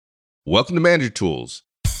Welcome to Manager Tools.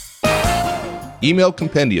 Email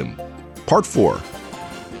Compendium, Part 4.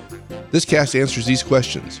 This cast answers these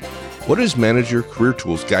questions. What is Manager Career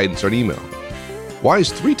Tools guidance on email? Why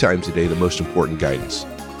is 3 times a day the most important guidance?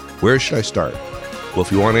 Where should I start? Well,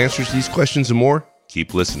 if you want answers to these questions and more,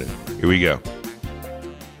 keep listening. Here we go.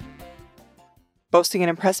 Boasting an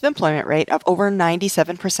impressive employment rate of over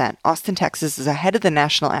 97%, Austin, Texas is ahead of the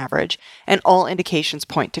national average, and all indications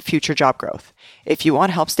point to future job growth. If you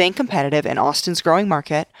want help staying competitive in Austin's growing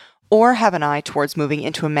market, or have an eye towards moving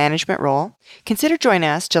into a management role, consider joining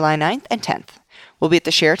us July 9th and 10th. We'll be at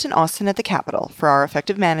the Sheraton Austin at the Capitol for our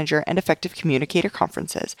Effective Manager and Effective Communicator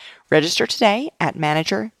conferences. Register today at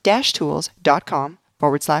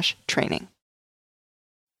manager-tools.com/training.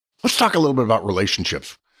 Let's talk a little bit about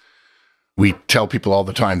relationships. We tell people all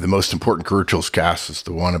the time the most important Career Tools cast is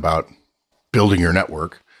the one about building your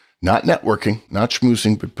network, not networking, not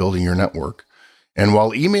schmoozing, but building your network. And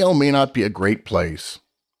while email may not be a great place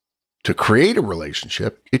to create a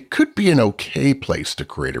relationship, it could be an okay place to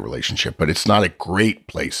create a relationship, but it's not a great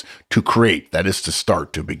place to create. That is to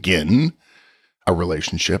start, to begin a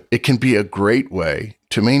relationship. It can be a great way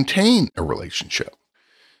to maintain a relationship.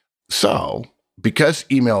 So, because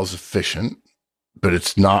email is efficient, but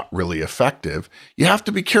it's not really effective, you have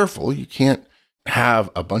to be careful. You can't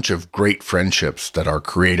have a bunch of great friendships that are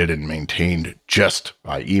created and maintained just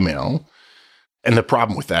by email. And the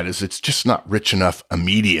problem with that is it's just not rich enough a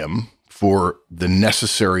medium for the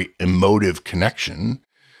necessary emotive connection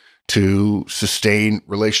to sustain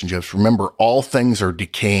relationships. Remember, all things are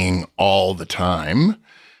decaying all the time.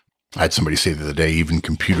 I had somebody say the other day, even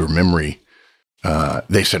computer memory.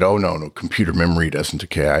 They said, oh, no, computer memory doesn't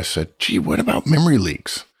decay. I said, gee, what about memory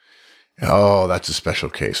leaks? Oh, that's a special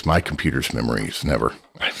case. My computer's memory is never.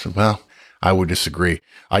 I said, well, I would disagree.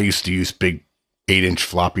 I used to use big 8-inch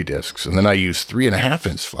floppy disks, and then I used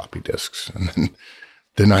 3.5-inch floppy disks, and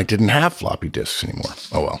then I didn't have floppy disks anymore.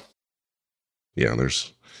 Oh, well. Yeah,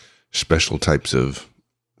 there's special types of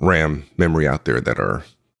RAM memory out there that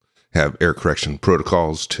have error correction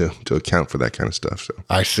protocols to account for that kind of stuff. So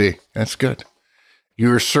I see. That's good.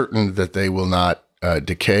 You're certain that they will not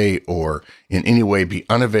decay or in any way be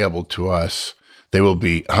unavailable to us. They will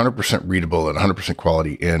be 100% readable and 100%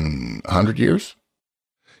 quality in 100 years?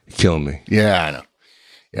 You're killing me. Yeah, I know.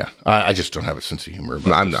 Yeah, I just don't have a sense of humor.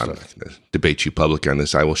 I'm not going to debate you public on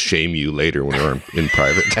this. I will shame you later when we're in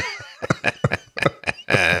private.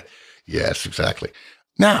 Yes, exactly.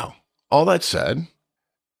 Now, all that said,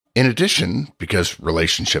 in addition, because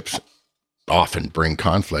relationships often bring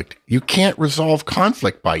conflict, you can't resolve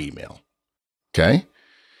conflict by email. Okay?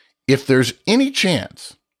 If there's any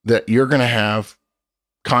chance that you're going to have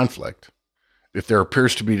conflict, if there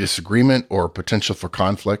appears to be disagreement or potential for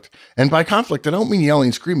conflict, and by conflict, I don't mean yelling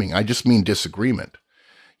and screaming, I just mean disagreement,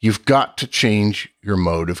 you've got to change your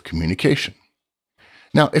mode of communication.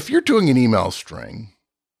 Now, if you're doing an email string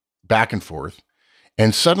back and forth,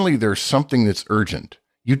 and suddenly there's something that's urgent,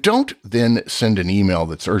 you don't then send an email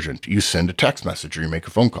that's urgent. You send a text message or you make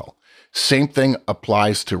a phone call. Same thing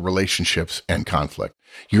applies to relationships and conflict.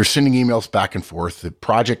 You're sending emails back and forth. The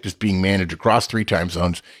project is being managed across 3 time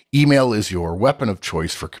zones. Email is your weapon of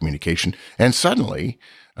choice for communication. And suddenly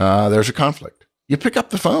there's a conflict. You pick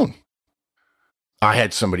up the phone. I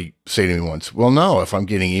had somebody say to me once, well, no, if I'm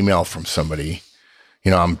getting email from somebody,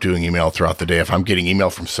 I'm doing email throughout the day. If I'm getting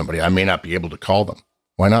email from somebody, I may not be able to call them.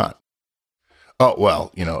 Why not? Oh,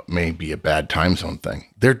 well, it may be a bad time zone thing.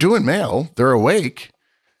 They're doing mail. They're awake.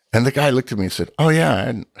 And the guy looked at me and said, oh, yeah, I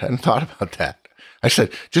hadn't thought about that. I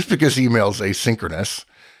said, just because email's asynchronous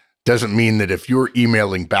doesn't mean that if you're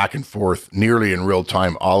emailing back and forth nearly in real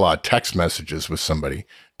time, a la text messages with somebody,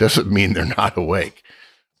 doesn't mean they're not awake.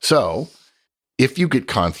 So if you get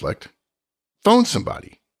conflict, phone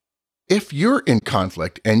somebody. If you're in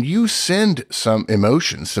conflict and you send some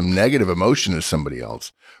emotion, some negative emotion to somebody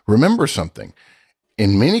else, remember something.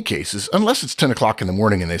 In many cases, unless it's 10 o'clock in the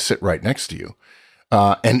morning and they sit right next to you,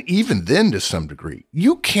 and even then to some degree,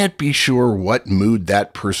 you can't be sure what mood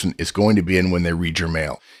that person is going to be in when they read your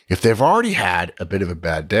mail. If they've already had a bit of a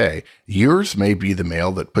bad day, yours may be the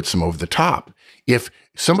mail that puts them over the top. If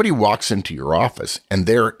somebody walks into your office and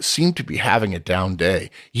they seem to be having a down day,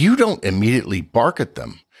 you don't immediately bark at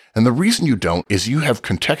them. And the reason you don't is you have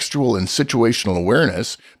contextual and situational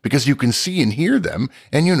awareness because you can see and hear them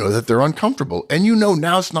and you know that they're uncomfortable. And you know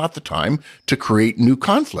now's not the time to create new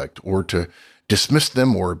conflict or to dismiss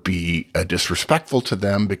them or be disrespectful to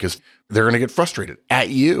them because they're going to get frustrated at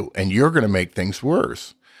you and you're going to make things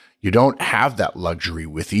worse. You don't have that luxury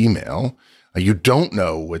with email. You don't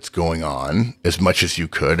know what's going on as much as you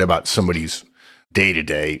could about somebody's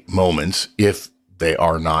day-to-day moments if they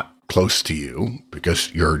are not close to you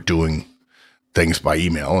because you're doing things by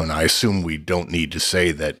email. And I assume we don't need to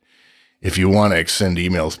say that if you want to send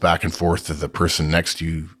emails back and forth to the person next to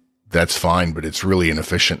you, that's fine, but it's really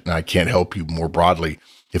inefficient. And I can't help you more broadly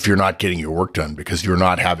if you're not getting your work done because you're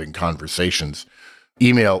not having conversations.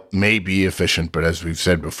 Email may be efficient, but as we've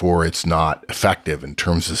said before, it's not effective in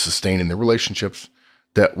terms of sustaining the relationships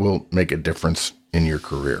that will make a difference in your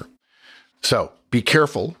career. So be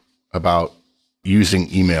careful about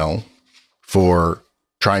using email for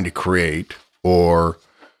trying to create or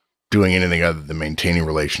doing anything other than maintaining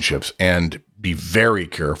relationships, and be very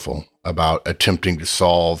careful about attempting to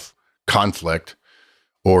solve conflict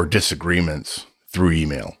or disagreements through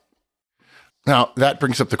email. Now, that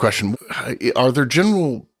brings up the question, are there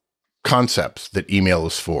general concepts that email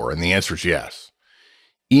is for? And the answer is yes.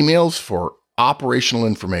 Email's for operational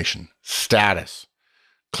information, status,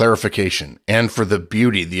 clarification, and for the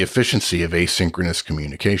beauty, the efficiency of asynchronous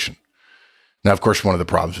communication. Now, of course, one of the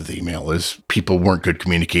problems with email is people weren't good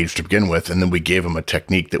communicators to begin with, and then we gave them a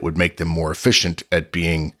technique that would make them more efficient at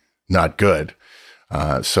being not good.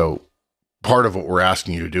 So part of what we're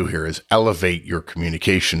asking you to do here is elevate your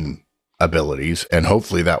communication abilities, and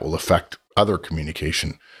hopefully that will affect other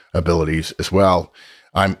communication abilities as well.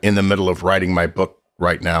 I'm in the middle of writing my book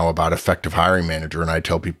right now about effective hiring manager, and I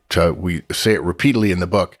tell people, we say it repeatedly in the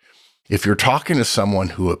book, if you're talking to someone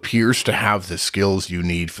who appears to have the skills you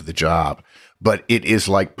need for the job, but it is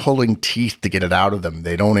like pulling teeth to get it out of them,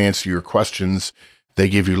 they don't answer your questions, they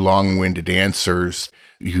give you long-winded answers,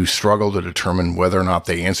 you struggle to determine whether or not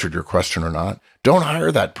they answered your question or not, don't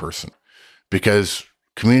hire that person, because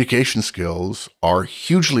communication skills are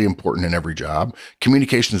hugely important in every job.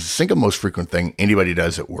 Communication is the single most frequent thing anybody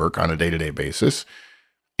does at work on a day-to-day basis.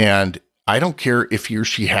 And I don't care if he or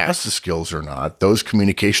she has the skills or not, those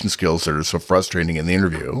communication skills that are so frustrating in the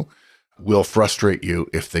interview will frustrate you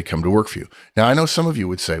if they come to work for you. Now, I know some of you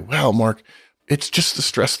would say, well, Mark, it's just the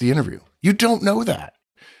stress of the interview. You don't know that.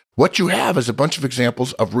 What you have is a bunch of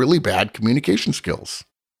examples of really bad communication skills.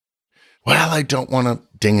 Well, I don't want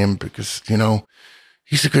to ding him because,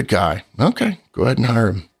 he's a good guy. Okay, go ahead and hire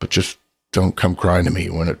him, but just don't come crying to me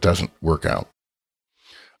when it doesn't work out.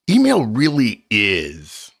 Email really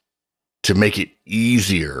is to make it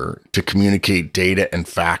easier to communicate data and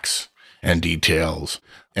facts and details,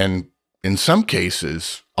 and in some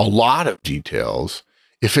cases, a lot of details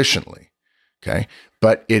efficiently, okay?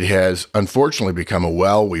 But it has unfortunately become a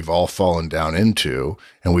well we've all fallen down into,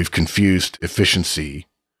 and we've confused efficiency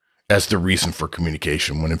as the reason for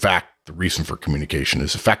communication, when in fact, the reason for communication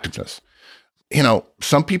is effectiveness.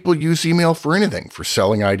 Some people use email for anything, for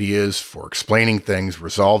selling ideas, for explaining things,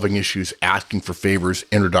 resolving issues, asking for favors,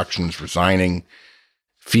 introductions, resigning,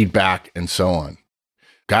 feedback, and so on.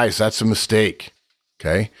 Guys, that's a mistake,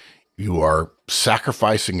 okay? You are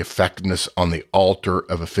sacrificing effectiveness on the altar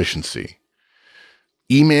of efficiency.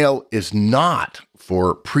 Email is not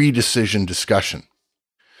for pre-decision discussion.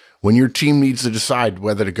 When your team needs to decide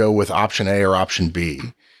whether to go with option A or option B,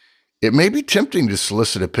 it may be tempting to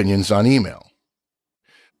solicit opinions on email.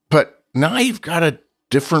 But now you've got a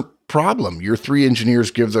different problem. Your 3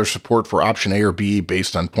 engineers give their support for option A or B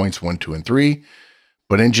based on points 1, 2, and 3.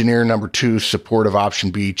 But engineer number 2's support of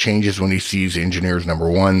option B changes when he sees engineer's number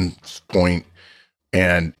 1's point.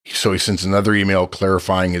 And so he sends another email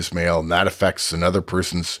clarifying his mail, and that affects another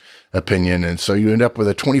person's opinion. And so you end up with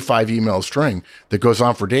a 25 email string that goes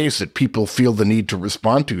on for days that people feel the need to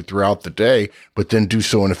respond to throughout the day, but then do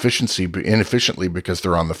so inefficiently because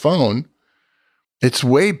they're on the phone. It's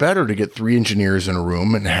way better to get 3 engineers in a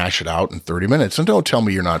room and hash it out in 30 minutes. And don't tell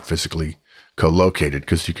me you're not physically co-located,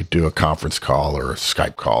 because you could do a conference call or a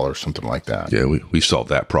Skype call or something like that. Yeah, we solved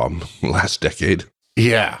that problem last decade.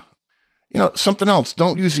 Yeah. Something else,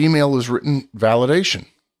 don't use email as written validation.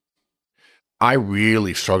 I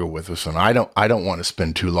really struggle with this, and I don't want to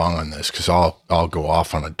spend too long on this because I'll go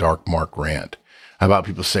off on a dark Mark rant about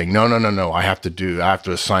people saying, no, I have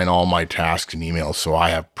to assign all my tasks in emails so I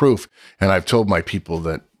have proof. And I've told my people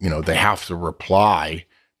that, they have to reply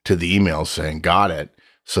to the email saying, got it,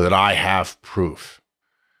 so that I have proof.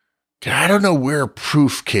 I don't know where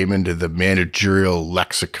proof came into the managerial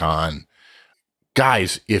lexicon.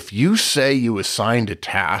 Guys, if you say you assigned a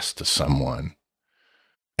task to someone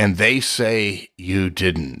and they say you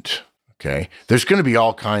didn't, okay, there's going to be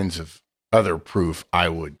all kinds of other proof, I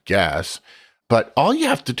would guess. But all you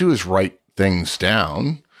have to do is write things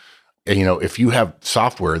down. And, if you have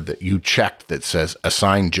software that you checked that says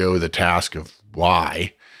assign Joe the task of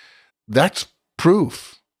Y, that's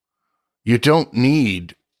proof. You don't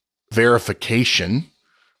need verification.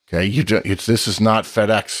 Okay. This is not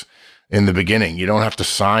FedEx in the beginning. You don't have to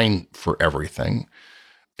sign for everything.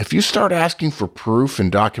 If you start asking for proof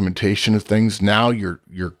and documentation of things, now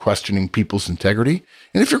you're questioning people's integrity.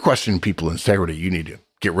 And if you're questioning people's integrity, you need to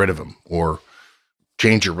get rid of them or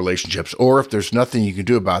change your relationships. Or if there's nothing you can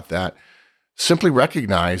do about that, simply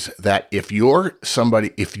recognize that if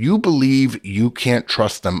you believe you can't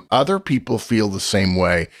trust them, other people feel the same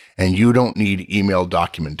way, and you don't need email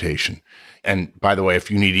documentation. And by the way, if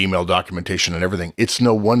you need email documentation and everything, it's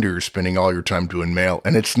no wonder you're spending all your time doing mail.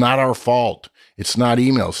 And it's not our fault. It's not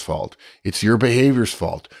email's fault. It's your behavior's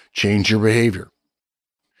fault. Change your behavior.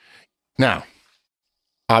 Now,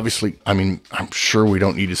 obviously, I'm sure we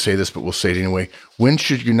don't need to say this, but we'll say it anyway. When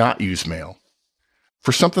should you not use mail?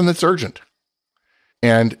 For something that's urgent.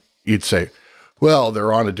 And you'd say, well,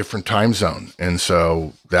 they're on a different time zone. And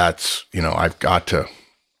so that's, I've got to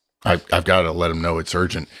let them know it's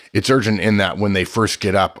urgent. It's urgent in that when they first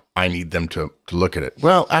get up, I need them to look at it.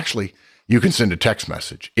 Well, actually, you can send a text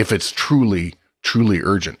message if it's truly, truly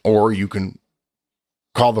urgent, or you can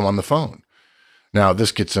call them on the phone. Now,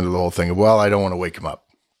 this gets into the whole thing of, well, I don't want to wake them up.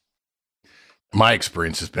 My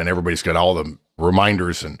experience has been everybody's got all the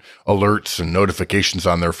reminders and alerts and notifications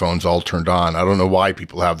on their phones all turned on. I don't know why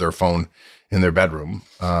people have their phone in their bedroom.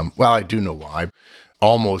 Well, I do know why.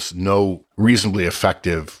 Almost no reasonably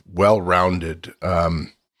effective, well-rounded,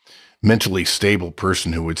 mentally stable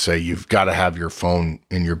person who would say you've got to have your phone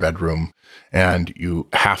in your bedroom and you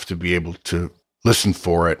have to be able to listen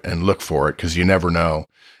for it and look for it because you never know.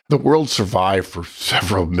 The world survived for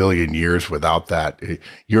several million years without that.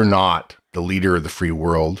 You're not the leader of the free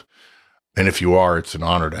world. And if you are, it's an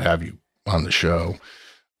honor to have you on the show.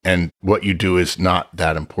 And what you do is not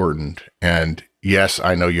that important. And yes,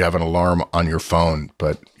 I know you have an alarm on your phone,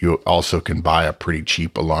 but you also can buy a pretty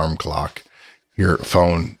cheap alarm clock. Your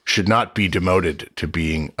phone should not be demoted to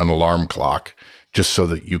being an alarm clock just so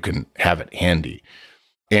that you can have it handy.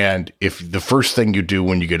 And if the first thing you do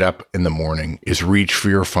when you get up in the morning is reach for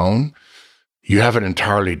your phone, you have an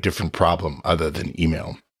entirely different problem other than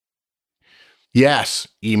email. Yes,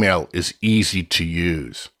 email is easy to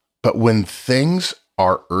use, but when things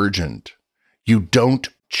are urgent, you don't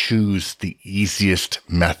choose the easiest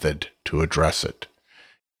method to address it.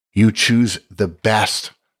 You choose the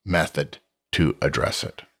best method to address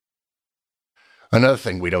it. Another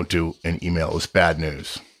thing we don't do in email is bad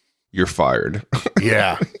news. You're fired.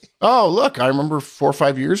 Yeah. Oh, look, I remember 4 or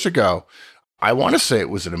 5 years ago, I want to say it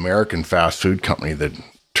was an American fast food company that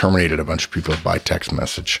terminated a bunch of people by text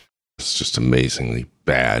message. It's just amazingly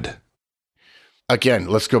bad. Again,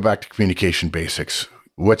 let's go back to communication basics.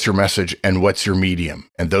 What's your message and what's your medium?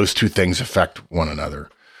 And those two things affect one another.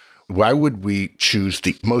 Why would we choose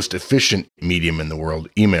the most efficient medium in the world,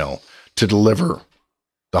 email, to deliver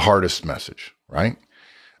the hardest message, right?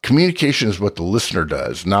 Communication is what the listener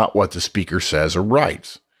does, not what the speaker says or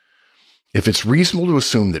writes. If it's reasonable to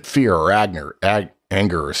assume that fear or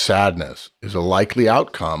anger or sadness is a likely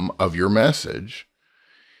outcome of your message,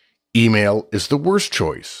 email is the worst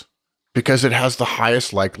choice because it has the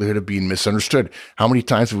highest likelihood of being misunderstood. How many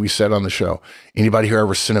times have we said on the show, anybody who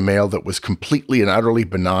ever sent a mail that was completely and utterly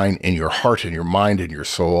benign in your heart and your mind and your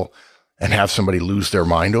soul and have somebody lose their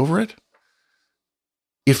mind over it?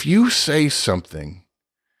 If you say something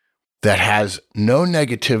that has no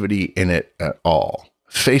negativity in it at all,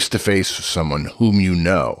 face-to-face with someone whom you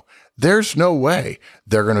know, there's no way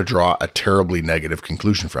they're going to draw a terribly negative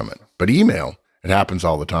conclusion from it. But email, it happens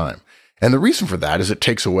all the time. And the reason for that is it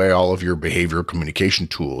takes away all of your behavioral communication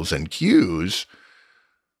tools and cues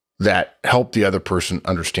that help the other person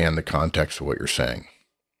understand the context of what you're saying.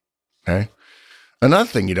 Okay? Another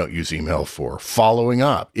thing you don't use email for, following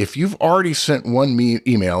up. If you've already sent one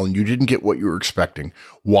email and you didn't get what you were expecting,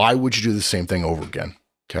 why would you do the same thing over again?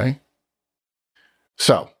 Okay?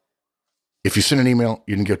 So, if you send an email,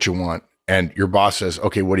 you didn't get what you want, and your boss says,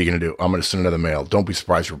 okay, what are you going to do? I'm going to send another mail. Don't be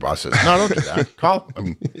surprised your boss says, no, don't do that. Call.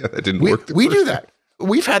 Yeah, that didn't work. We do that.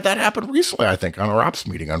 We've had that happen recently, I think, on our ops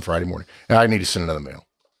meeting on Friday morning. I need to send another mail.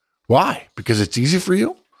 Why? Because it's easy for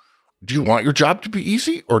you? Do you want your job to be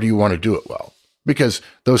easy, or do you want to do it well? Because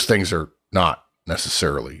those things are not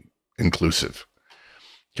necessarily inclusive.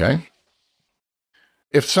 Okay?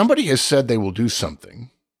 If somebody has said they will do something,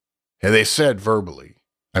 and they said verbally,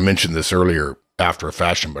 I mentioned this earlier after a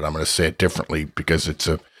fashion, but I'm going to say it differently because it's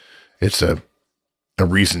a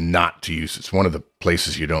reason not to use it. It's one of the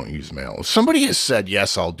places you don't use mail. If somebody has said,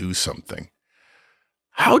 yes, I'll do something,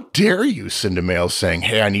 how dare you send a mail saying,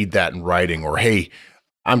 hey, I need that in writing, or hey,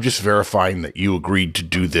 I'm just verifying that you agreed to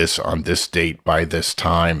do this on this date by this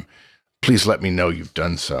time. Please let me know you've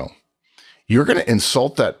done so. You're going to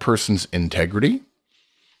insult that person's integrity.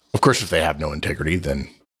 Of course, if they have no integrity, then,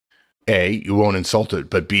 A, you won't insult it,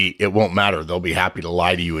 but B, it won't matter. They'll be happy to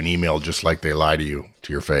lie to you in email just like they lie to you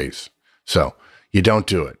to your face. So you don't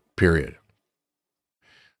do it, period.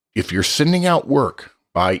 If you're sending out work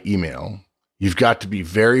by email, you've got to be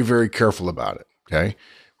very, very careful about it, okay?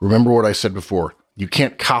 Remember what I said before. You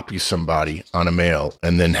can't copy somebody on a mail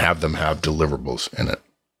and then have them have deliverables in it.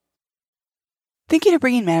 Thinking of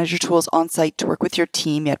bringing manager tools on site to work with your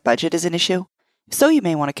team, yet budget is an issue? So you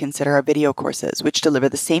may want to consider our video courses, which deliver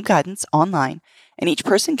the same guidance online, and each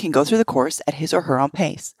person can go through the course at his or her own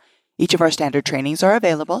pace. Each of our standard trainings are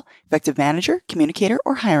available: effective manager, communicator,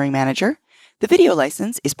 or hiring manager. The video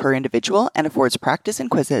license is per individual and affords practice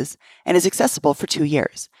and quizzes, and is accessible for 2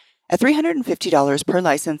 years. At $350 per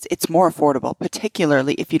license, it's more affordable,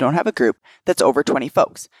 particularly if you don't have a group that's over 20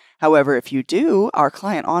 folks. However, if you do, our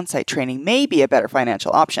client on-site training may be a better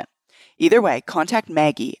financial option. Either way, contact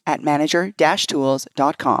Maggie at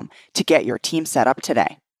manager-tools.com to get your team set up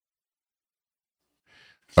today.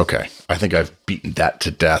 Okay, I think I've beaten that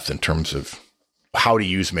to death in terms of how to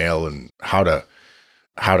use mail and how to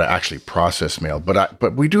actually process mail.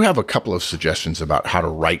 But we do have a couple of suggestions about how to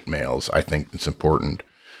write mails. I think it's important.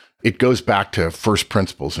 It goes back to first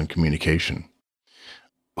principles in communication.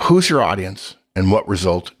 Who's your audience and what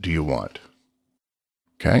result do you want?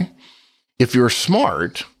 Okay. If you're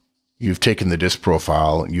smart, you've taken the DISC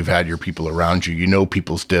profile, you've had your people around you, you know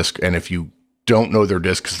people's DISC. And if you don't know their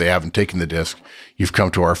DISC because they haven't taken the DISC, you've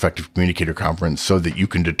come to our Effective Communicator Conference so that you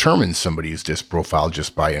can determine somebody's DISC profile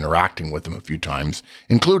just by interacting with them a few times,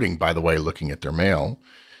 including, by the way, looking at their mail.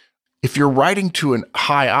 If you're writing to a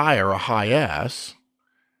high I or a high S,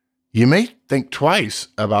 you may think twice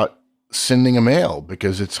about sending a mail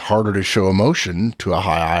because it's harder to show emotion to a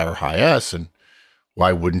high I or high S. And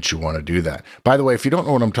why wouldn't you want to do that? By the way, if you don't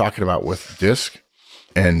know what I'm talking about with DISC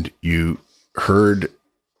and you heard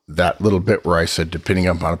that little bit where I said, depending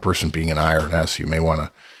upon a person being an I or an S, you may want to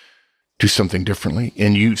do something differently.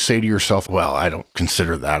 And you say to yourself, well, I don't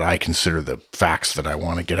consider that. I consider the facts that I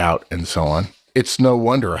want to get out and so on. It's no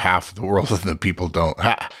wonder half of the world of the people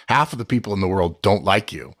half of the people in the world don't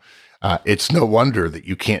like you. It's no wonder that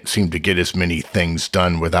you can't seem to get as many things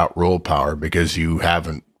done without role power because you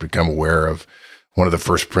haven't become aware of one of the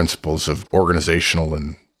first principles of organizational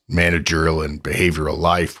and managerial and behavioral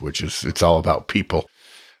life, which is it's all about people.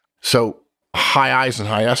 So high I's and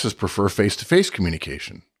high S's prefer face-to-face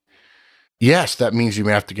communication. Yes, that means you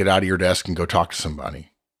may have to get out of your desk and go talk to somebody.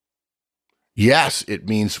 Yes, it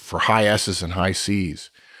means for high S's and high C's,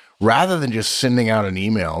 rather than just sending out an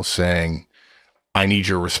email saying, I need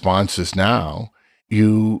your responses now,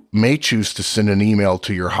 you may choose to send an email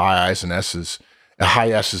to your high I's and S's,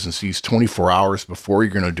 high S's and C's 24 hours before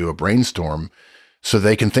you're going to do a brainstorm so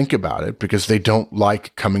they can think about it because they don't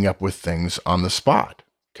like coming up with things on the spot,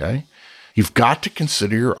 okay? You've got to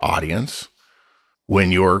consider your audience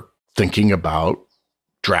when you're thinking about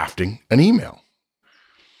drafting an email.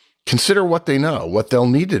 Consider what they know, what they'll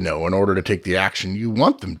need to know in order to take the action you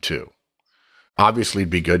want them to. Obviously,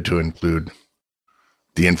 it'd be good to include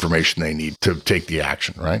the information they need to take the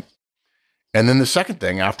action, right? And then the second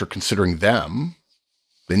thing, after considering them,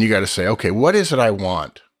 then you got to say, okay, what is it I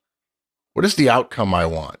want? What is the outcome I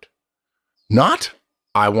want? Not,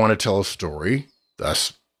 I want to tell a story,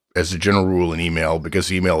 thus, as a general rule in email,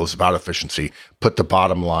 because email is about efficiency, put the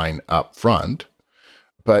bottom line up front.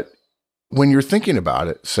 But when you're thinking about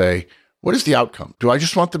it, say, what is the outcome? Do I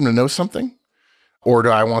just want them to know something? Or do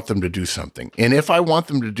I want them to do something? And if I want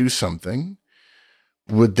them to do something,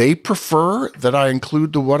 would they prefer that I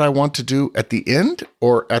include the what I want to do at the end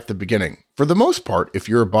or at the beginning? For the most part, if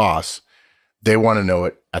you're a boss, they want to know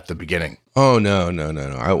it at the beginning. Oh, no.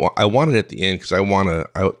 I want it at the end because I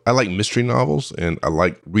like mystery novels and I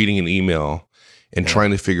like reading an email and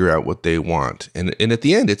trying to figure out what they want. And at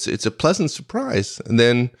the end, it's a pleasant surprise. And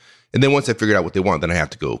then once I figure out what they want, then I have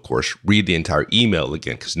to go, of course, read the entire email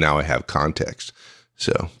again because now I have context.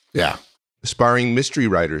 So, yeah. Aspiring mystery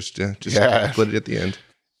writers, just put it at the end.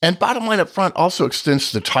 And bottom line up front also extends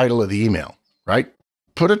to the title of the email, right?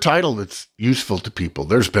 Put a title that's useful to people.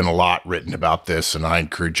 There's been a lot written about this, and I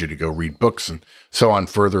encourage you to go read books and so on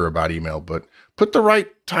further about email, but put the right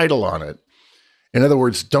title on it. In other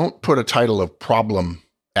words, don't put a title of problem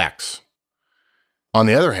X. On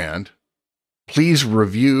the other hand, please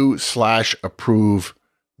review/approve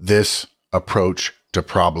this approach to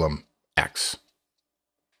problem X.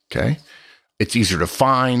 Okay? It's easier to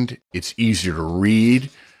find. It's easier to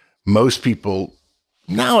read. Most people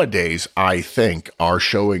nowadays, I think, are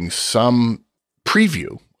showing some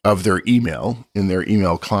preview of their email in their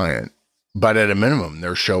email client, but at a minimum,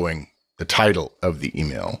 they're showing the title of the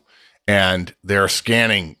email. and they're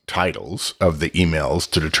scanning titles of the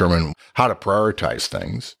emails to determine how to prioritize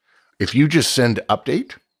things. If you just send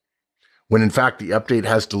update, when in fact the update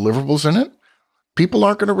has deliverables in it, people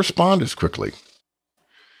aren't going to respond as quickly.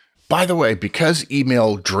 By the way, because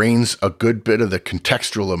email drains a good bit of the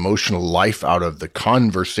contextual emotional life out of the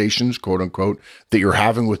conversations, quote unquote, that you're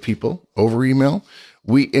having with people over email,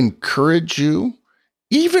 we encourage you,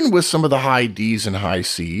 even with some of the high D's and high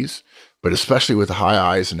C's, but especially with the high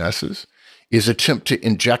I's and S's, is attempt to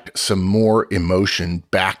inject some more emotion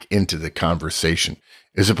back into the conversation,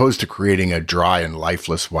 as opposed to creating a dry and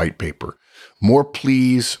lifeless white paper. More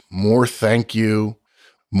please, more thank you,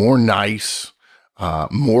 more nice,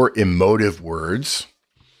 more emotive words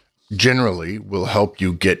generally will help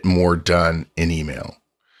you get more done in email.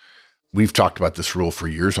 We've talked about this rule for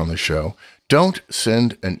years on the show. Don't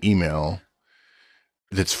send an email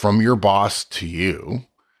that's from your boss to you.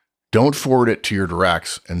 Don't forward it to your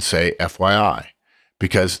directs and say FYI,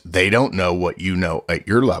 because they don't know what you know at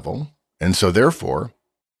your level. And so therefore,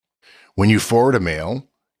 when you forward a mail,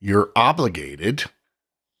 you're obligated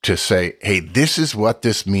to say, hey, this is what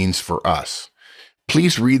this means for us.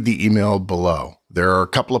 Please read the email below. There are a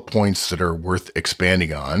couple of points that are worth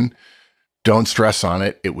expanding on. Don't stress on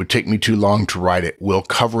it. It would take me too long to write it. We'll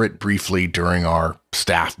cover it briefly during our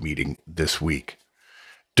staff meeting this week.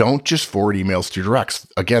 Don't just forward emails to your directs.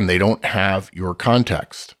 Again, they don't have your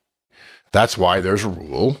context. That's why there's a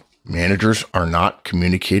rule. Managers are not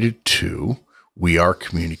communicated to. We are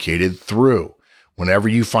communicated through. Whenever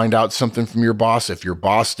you find out something from your boss, if your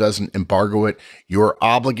boss doesn't embargo it, you're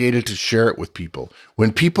obligated to share it with people.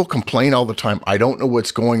 When people complain all the time, I don't know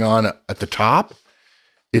what's going on at the top,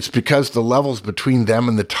 it's because the levels between them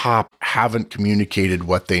and the top haven't communicated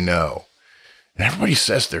what they know. And everybody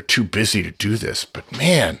says they're too busy to do this, but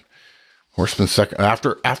man, Horstman's second,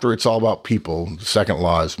 after it's all about people, the second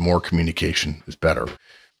law is more communication is better.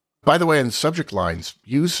 By the way, in the subject lines,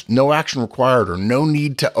 use no action required or no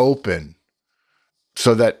need to open,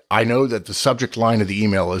 so that I know that the subject line of the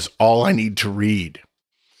email is all I need to read.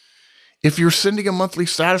 If you're sending a monthly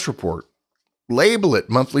status report, label it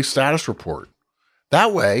monthly status report.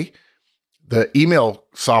 That way, the email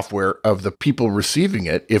software of the people receiving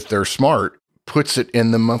it, if they're smart, puts it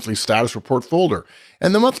in the monthly status report folder.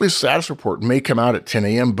 And the monthly status report may come out at 10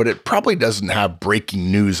 a.m., but it probably doesn't have breaking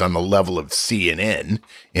news on the level of CNN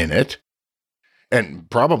in it. And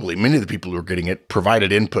probably many of the people who are getting it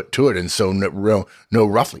provided input to it, and so know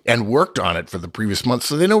roughly, and worked on it for the previous month,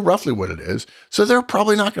 so they know roughly what it is. So they're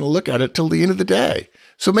probably not going to look at it till the end of the day.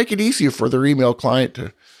 So make it easier for their email client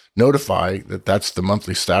to notify that that's the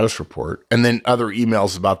monthly status report. And then other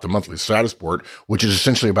emails about the monthly status report, which is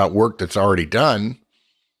essentially about work that's already done,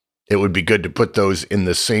 it would be good to put those in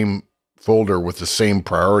the same folder with the same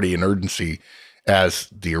priority and urgency as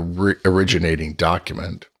the originating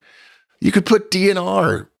document. You could put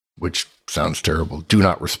DNR, which sounds terrible, do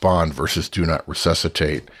not respond versus do not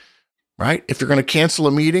resuscitate, right? If you're going to cancel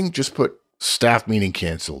a meeting, just put staff meeting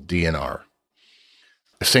canceled, DNR.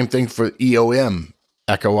 The same thing for EOM,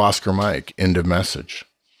 Echo Oscar Mike, end of message.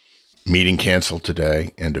 Meeting canceled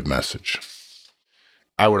today, end of message.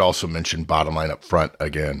 I would also mention bottom line up front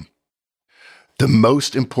again. The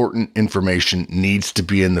most important information needs to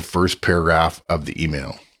be in the first paragraph of the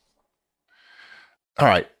email. All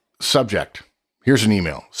right. Subject. Here's an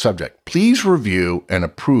email. Subject. Please review and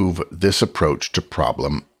approve this approach to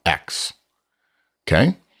problem X.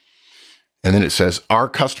 Okay. And then it says, our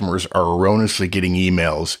customers are erroneously getting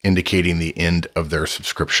emails indicating the end of their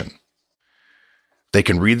subscription. They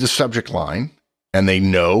can read the subject line and they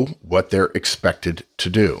know what they're expected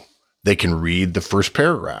to do. They can read the first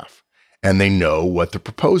paragraph and they know what the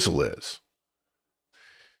proposal is.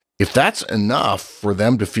 If that's enough for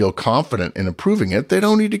them to feel confident in approving it, they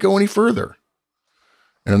don't need to go any further.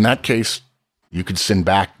 And in that case, you could send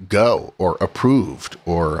back go or approved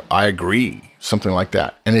or I agree, something like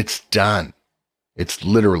that. And it's done. It's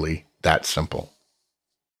literally that simple.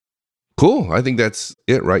 Cool. I think that's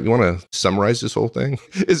it, right? You want to summarize this whole thing?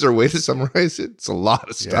 Is there a way to summarize it? It's a lot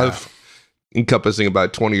of stuff encompassing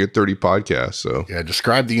about 20 or 30 podcasts. So yeah,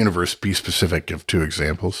 describe the universe, be specific, give 2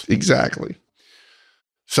 examples. Exactly.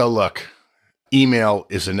 So look, email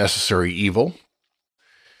is a necessary evil.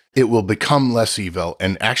 It will become less evil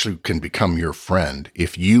and actually can become your friend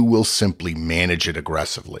if you will simply manage it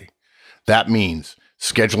aggressively. That means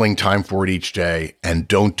scheduling time for it each day and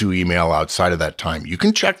don't do email outside of that time. You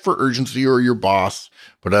can check for urgency or your boss,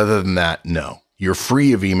 but other than that, no. You're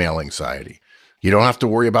free of email anxiety. You don't have to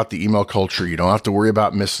worry about the email culture. You don't have to worry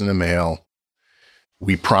about missing a mail.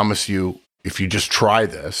 We promise you, if you just try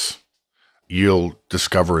this, you'll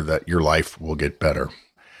discover that your life will get better.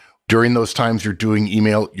 During those times you're doing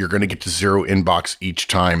email, you're going to get to zero inbox each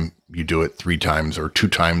time you do it 3 times or 2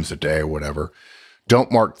 times a day or whatever. Don't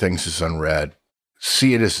mark things as unread.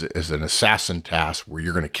 See it as an assassin task where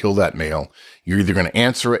you're going to kill that mail. You're either going to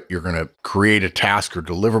answer it, you're going to create a task or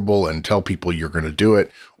deliverable and tell people you're going to do it,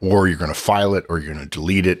 or you're going to file it, or you're going to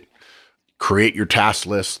delete it. Create your task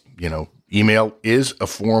list. Email is a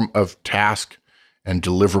form of task and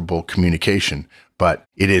deliverable communication, but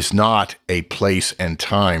it is not a place and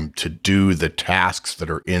time to do the tasks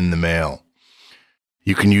that are in the mail.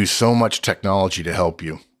 You can use so much technology to help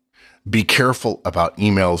you. Be careful about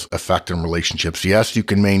email's effect on relationships. Yes, you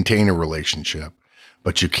can maintain a relationship,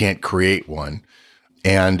 but you can't create one.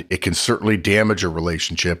 And it can certainly damage a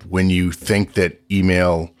relationship when you think that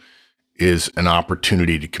email is an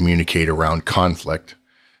opportunity to communicate around conflict.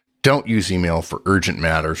 Don't use email for urgent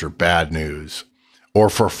matters or bad news, or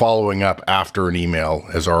for following up after an email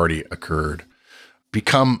has already occurred.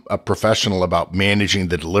 Become a professional about managing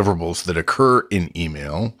the deliverables that occur in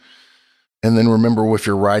email. And then remember, if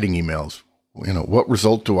you're writing emails, what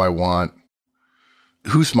result do I want?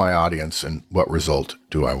 Who's my audience and what result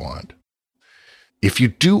do I want? If you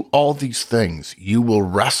do all these things, you will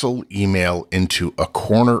wrestle email into a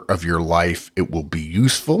corner of your life. It will be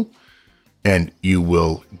useful and you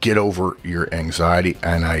will get over your anxiety.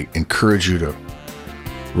 And I encourage you to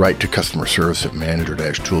write to customer service at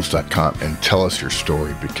manager-tools.com and tell us your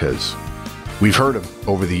story, because we've heard them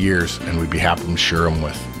over the years and we'd be happy to share them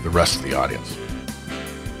with the rest of the audience.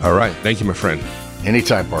 All right. Thank you, my friend.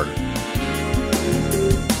 Anytime, partner.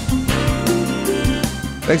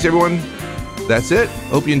 Thanks, everyone. That's it.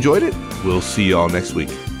 Hope you enjoyed it. We'll see you all next week.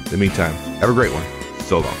 In the meantime, have a great one.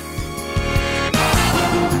 So long.